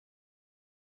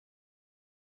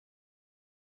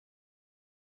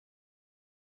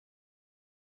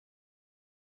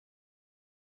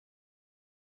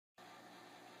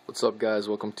What's up, guys?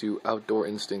 Welcome to Outdoor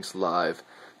Instincts Live.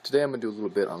 Today I'm going to do a little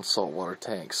bit on saltwater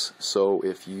tanks. So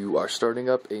if you are starting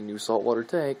up a new saltwater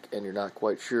tank and you're not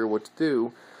quite sure what to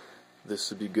do, this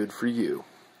would be good for you.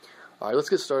 Alright, let's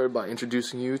get started by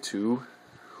introducing you to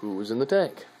who is in the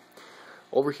tank.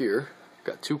 Over here,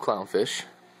 got two clownfish.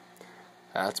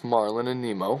 That's Marlin and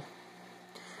Nemo.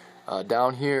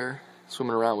 Down here,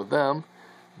 swimming around with them,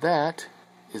 that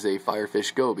is a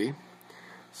firefish goby.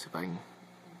 See if I can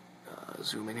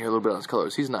zoom in here a little bit on his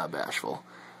colors. He's not bashful.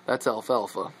 That's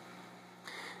alfalfa. And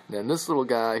then this little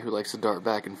guy who likes to dart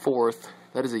back and forth,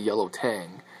 that is a yellow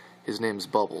tang. His name's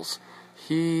Bubbles.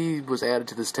 He was added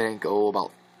to this tank,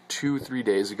 about 2-3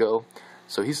 days ago.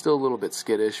 So he's still a little bit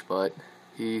skittish, but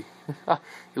he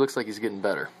looks like he's getting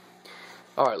better.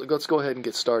 Alright, let's go ahead and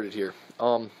get started here.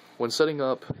 When setting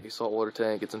up a saltwater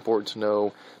tank, it's important to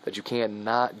know that you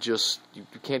can't just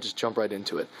jump right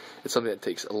into it. It's something that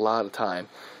takes a lot of time.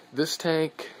 This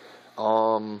tank,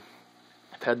 I've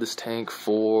had this tank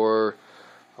for,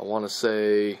 I want to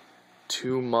say,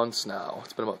 2 months now.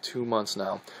 It's been about 2 months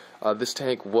now. This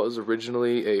tank was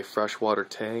originally a freshwater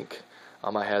tank.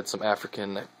 I had some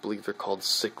African, I believe they're called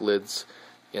cichlids,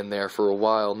 in there for a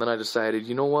while, and then I decided,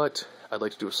 you know what, I'd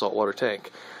like to do a saltwater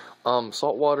tank.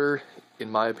 Saltwater,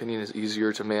 in my opinion, is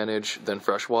easier to manage than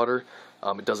freshwater.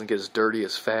 It doesn't get as dirty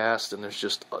as fast, and there's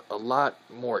just a lot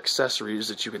more accessories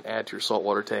that you can add to your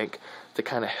saltwater tank to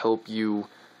kind of help you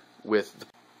with the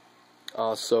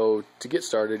so to get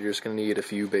started, you're just going to need a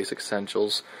few basic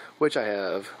essentials, which I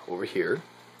have over here.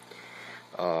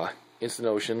 Instant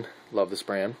Ocean, love this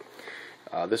brand.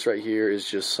 This right here is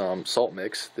just some salt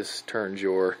mix. This turns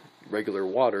your regular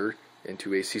water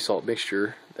into a sea salt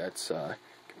mixture that's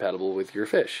compatible with your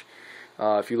fish.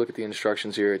 If you look at the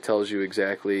instructions here, it tells you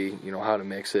exactly, how to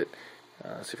mix it.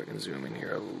 See if I can zoom in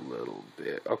here a little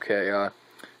bit. Okay,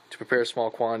 to prepare small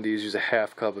quantities, use a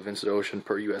half cup of Instant Ocean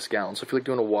per U.S. gallon. So if you're like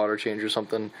doing a water change or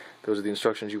something, those are the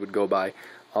instructions you would go by.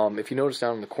 If you notice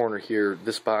down in the corner here,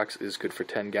 this box is good for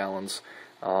 10 gallons.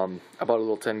 I bought a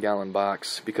little 10-gallon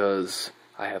box because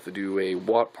I have to do a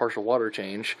partial water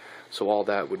change, so all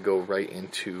that would go right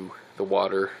into the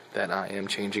water that I am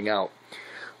changing out.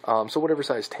 So whatever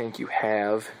size tank you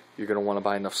have, you're going to want to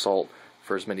buy enough salt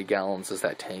for as many gallons as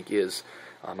that tank is.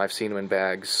 I've seen them in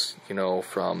bags,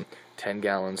 from 10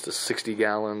 gallons to 60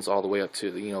 gallons, all the way up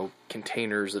to,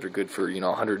 containers that are good for,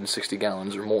 160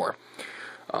 gallons or more.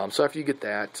 So after you get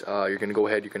that, you're going to go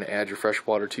ahead, you're going to add your fresh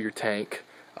water to your tank,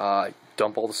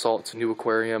 dump all the salt. It's a new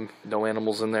aquarium, no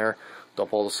animals in there.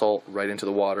 Dump all the salt right into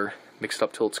the water, mix it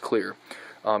up till it's clear.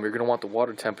 You're going to want the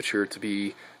water temperature to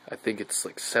be, I think it's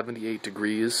like 78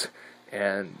 degrees,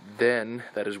 and then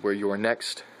that is where your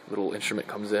next little instrument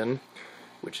comes in,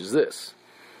 which is this.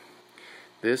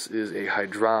 This is a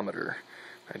hydrometer.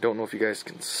 I don't know if you guys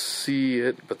can see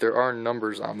it, but there are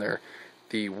numbers on there.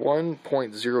 The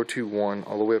 1.021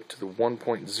 all the way up to the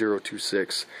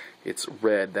 1.026, it's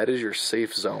red. That is your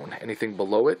safe zone. Anything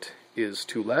below it is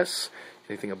too less.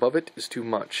 Anything above it is too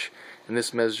much. And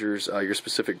this measures your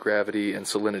specific gravity and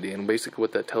salinity. And basically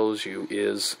what that tells you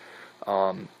is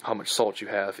how much salt you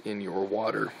have in your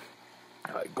water.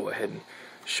 Go ahead and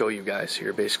show you guys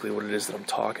here basically what it is that I'm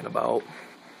talking about.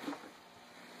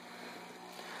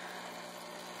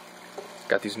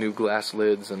 Got these new glass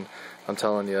lids, and I'm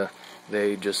telling you,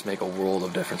 they just make a world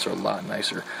of difference. They're a lot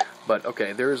nicer. But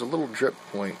okay, there is a little drip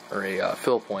point, or a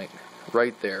fill point,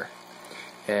 right there.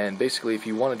 And basically, if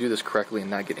you want to do this correctly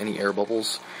and not get any air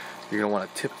bubbles, you're going to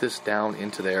want to tip this down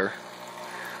into there,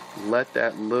 let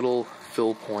that little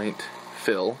fill point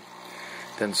fill,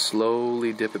 then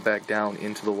slowly dip it back down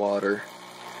into the water,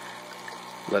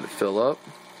 let it fill up,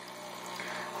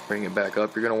 bring it back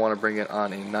up. You're going to want to bring it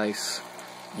on a nice,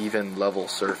 even, level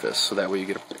surface, so that way you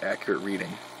get an accurate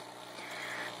reading.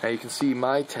 Now you can see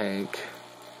my tank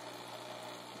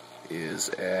is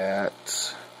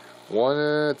at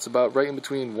it's about right in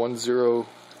between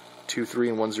 1023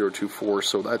 and 1024,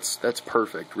 so that's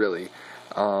perfect, really.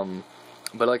 But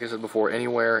like I said before,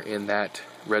 anywhere in that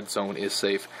red zone is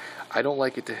safe. I don't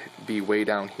like it to be way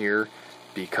down here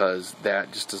because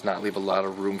that just does not leave a lot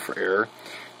of room for air.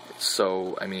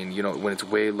 So, I mean, when it's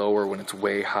way lower, when it's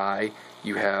way high,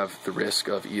 you have the risk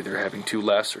of either having too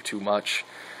less or too much.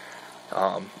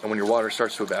 And when your water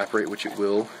starts to evaporate, which it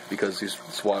will, because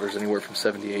this water is anywhere from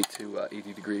 78 to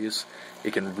 80 degrees,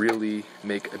 it can really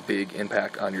make a big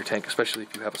impact on your tank, especially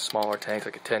if you have a smaller tank,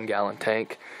 like a 10-gallon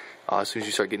tank. As soon as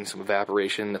you start getting some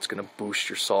evaporation, that's going to boost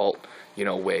your salt,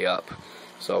 way up.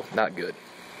 So, not good.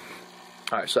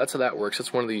 Alright, so that's how that works.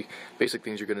 That's one of the basic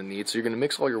things you're going to need. So you're going to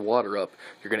mix all your water up.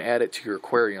 You're going to add it to your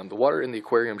aquarium. The water in the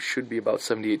aquarium should be about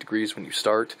 78 degrees when you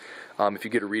start. If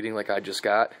you get a reading like I just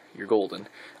got, you're golden.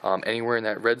 Anywhere in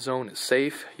that red zone is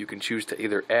safe. You can choose to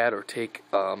either add or take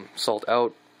salt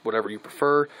out, whatever you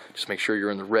prefer. Just make sure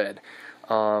you're in the red.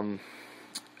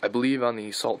 I believe on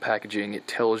the salt packaging it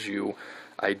tells you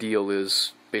ideal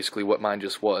is basically what mine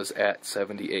just was at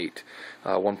 78.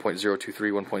 1.023,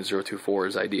 1.024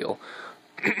 is ideal.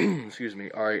 Excuse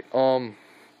me. Alright,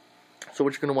 so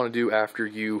what you're going to want to do after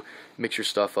you mix your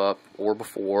stuff up, or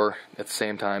before, at the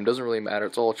same time, doesn't really matter,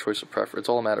 it's all a choice of preference, it's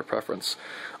all a matter of preference.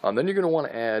 Then you're going to want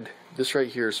to add, this right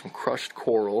here is some crushed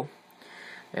coral,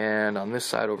 and on this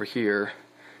side over here,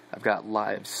 I've got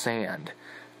live sand.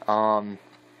 The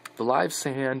live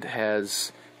sand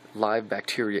has live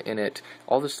bacteria in it.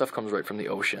 All this stuff comes right from the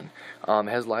ocean. It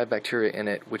has live bacteria in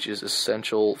it, which is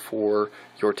essential for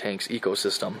your tank's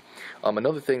ecosystem.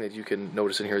 Another thing that you can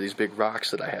notice in here, these big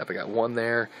rocks that I have. I got one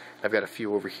there, I've got a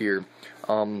few over here.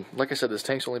 Like I said, this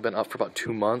tank's only been up for about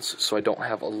 2 months, so I don't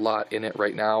have a lot in it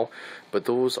right now, but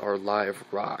those are live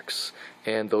rocks,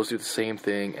 and those do the same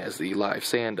thing as the live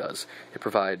sand does. It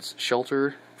provides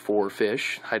shelter for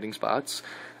fish, hiding spots,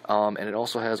 and it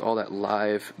also has all that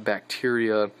live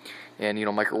bacteria and, you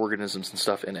know, microorganisms and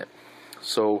stuff in it.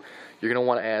 So you're going to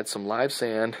want to add some live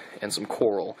sand and some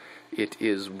coral. It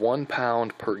is 1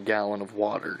 pound per gallon of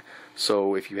water.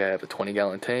 So if you have a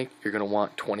 20-gallon tank, you're going to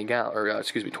want 20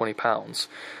 pounds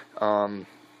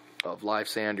of live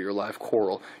sand or your live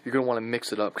coral. You're going to want to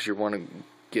mix it up because you want to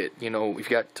get, you know, if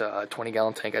you got a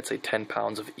 20-gallon tank, I'd say 10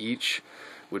 pounds of each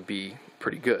would be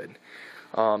pretty good.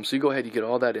 So you go ahead, you get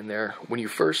all that in there. When you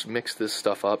first mix this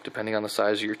stuff up, depending on the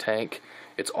size of your tank,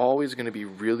 it's always going to be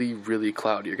really, really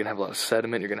cloudy. You're going to have a lot of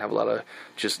sediment. You're going to have a lot of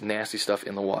just nasty stuff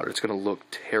in the water. It's going to look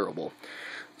terrible.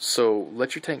 So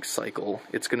let your tank cycle.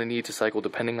 It's going to need to cycle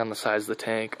depending on the size of the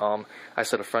tank. I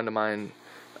said a friend of mine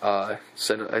I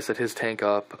set his tank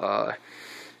up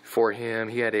for him.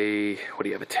 He had a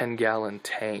 10-gallon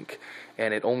tank,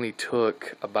 and it only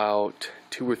took about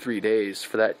 2 or 3 days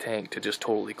for that tank to just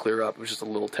totally clear up. It was just a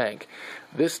little tank.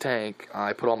 This tank,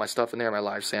 I put all my stuff in there, my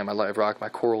live sand, my live rock, my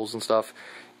corals and stuff.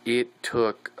 It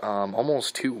took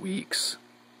almost 2 weeks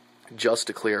just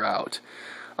to clear out.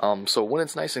 So when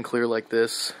it's nice and clear like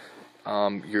this,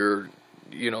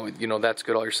 you know that's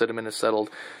good. All your sediment is settled.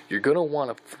 You're gonna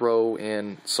want to throw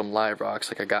in some live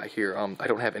rocks, like I got here. I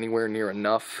don't have anywhere near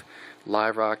enough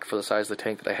live rock for the size of the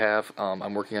tank that I have.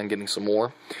 I'm working on getting some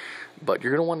more, but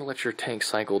you're gonna want to let your tank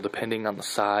cycle, depending on the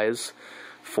size,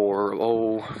 for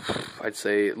I'd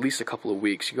say at least a couple of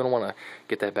weeks. You're gonna want to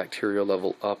get that bacteria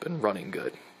level up and running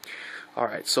good.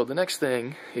 Alright, so the next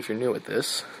thing, if you're new at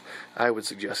this, I would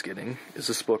suggest getting is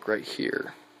this book right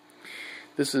here.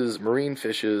 This is Marine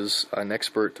Fish's An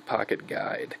Expert Pocket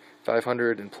Guide,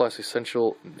 500 and plus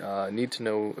essential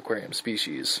need-to-know aquarium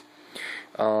species.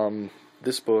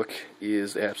 This book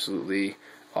is absolutely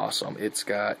awesome. It's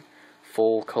got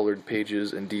full colored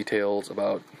pages and details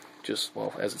about just,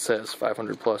 well, as it says,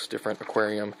 500 plus different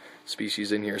aquarium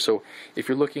species in here. So if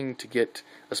you're looking to get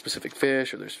a specific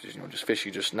fish, or there's just fish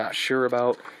you're just not sure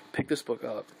about, pick this book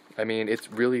up. I mean,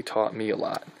 it's really taught me a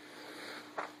lot.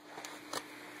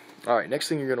 Alright, next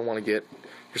thing you're going to want to get,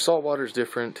 your salt water is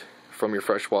different from your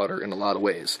fresh water in a lot of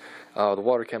ways. The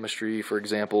water chemistry, for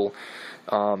example,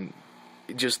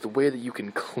 just the way that you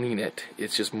can clean it,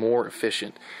 it's just more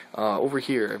efficient. Over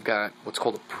here, I've got what's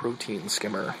called a protein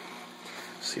skimmer.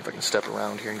 See if I can step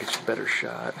around here and get you a better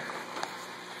shot.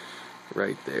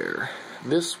 Right there.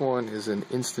 This one is an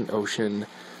Instant Ocean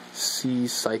Sea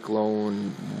Cyclone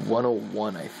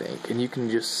 101, I think. And you can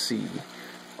just see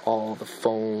all the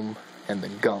foam and the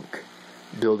gunk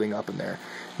building up in there.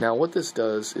 Now what this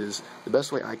does is, the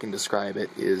best way I can describe it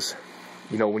is,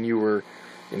 you know, when you were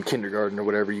in kindergarten or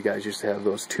whatever, you guys used to have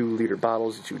those 2-liter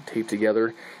bottles that you would tape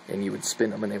together and you would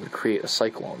spin them and they would create a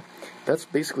cyclone. That's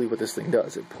basically what this thing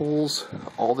does. It pulls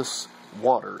all this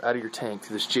water out of your tank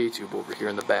through this J-tube over here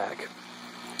in the back.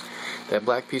 That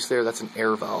black piece there, that's an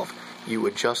air valve. You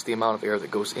adjust the amount of air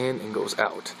that goes in and goes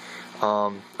out.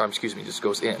 Just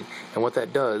goes in. And what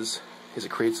that does is it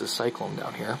creates a cyclone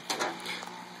down here.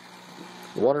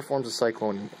 The water forms a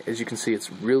cyclone. As you can see,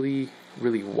 it's really,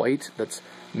 really white. That's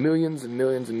millions and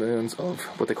millions and millions of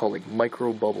what they call like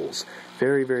micro bubbles.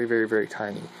 Very, very, very, very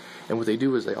tiny. And what they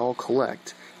do is they all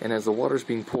collect, and as the water's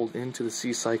being pulled into the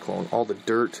sea cyclone, all the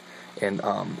dirt and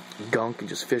gunk and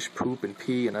just fish poop and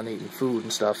pee and uneaten food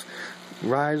and stuff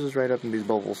rises right up in these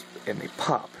bubbles, and they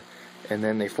pop, and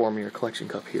then they form your collection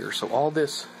cup here. So all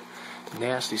this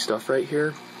nasty stuff right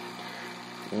here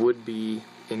would be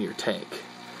in your tank.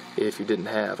 if you didn't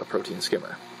have a protein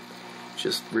skimmer.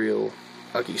 Just real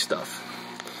ugly stuff.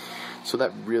 So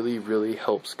that really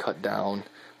helps cut down,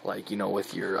 like, you know,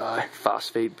 with your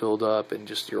phosphate buildup and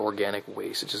just your organic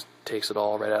waste. It just takes it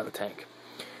all right out of the tank.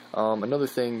 Another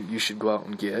thing you should go out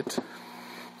and get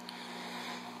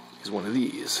is one of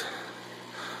these.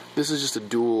 This is just a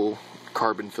dual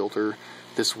carbon filter.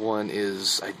 This one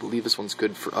is, I believe this one's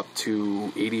good for up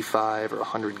to 85 or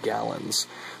 100 gallons.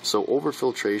 So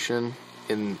overfiltration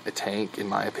in a tank, in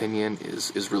my opinion,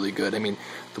 is really good. I mean,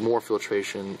 the more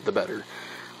filtration, the better.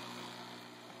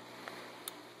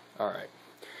 Alright.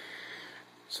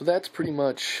 So that's pretty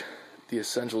much the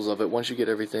essentials of it. Once you get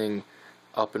everything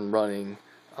up and running,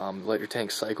 let your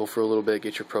tank cycle for a little bit,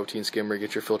 get your protein skimmer,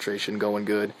 get your filtration going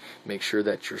good, make sure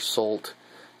that your salt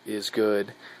is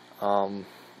good, and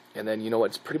then, you know,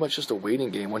 it's pretty much just a waiting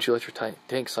game. Once you let your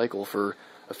tank cycle for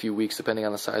a few weeks, depending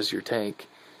on the size of your tank,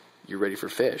 you're ready for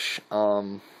fish.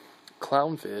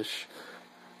 Clownfish,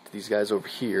 these guys over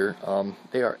here,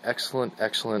 they are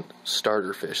excellent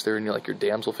starter fish. They're in like your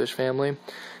damselfish family,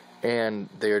 and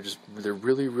they're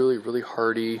really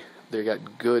hardy. They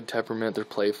got good temperament. They're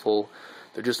playful.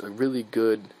 They're just a really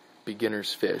good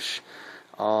beginner's fish.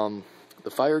 The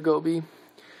fire goby,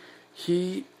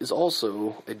 he is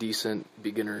also a decent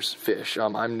beginner's fish.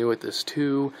 I'm new at this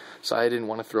too, so I didn't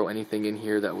want to throw anything in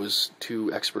here that was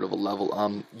too expert of a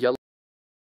level. Yellow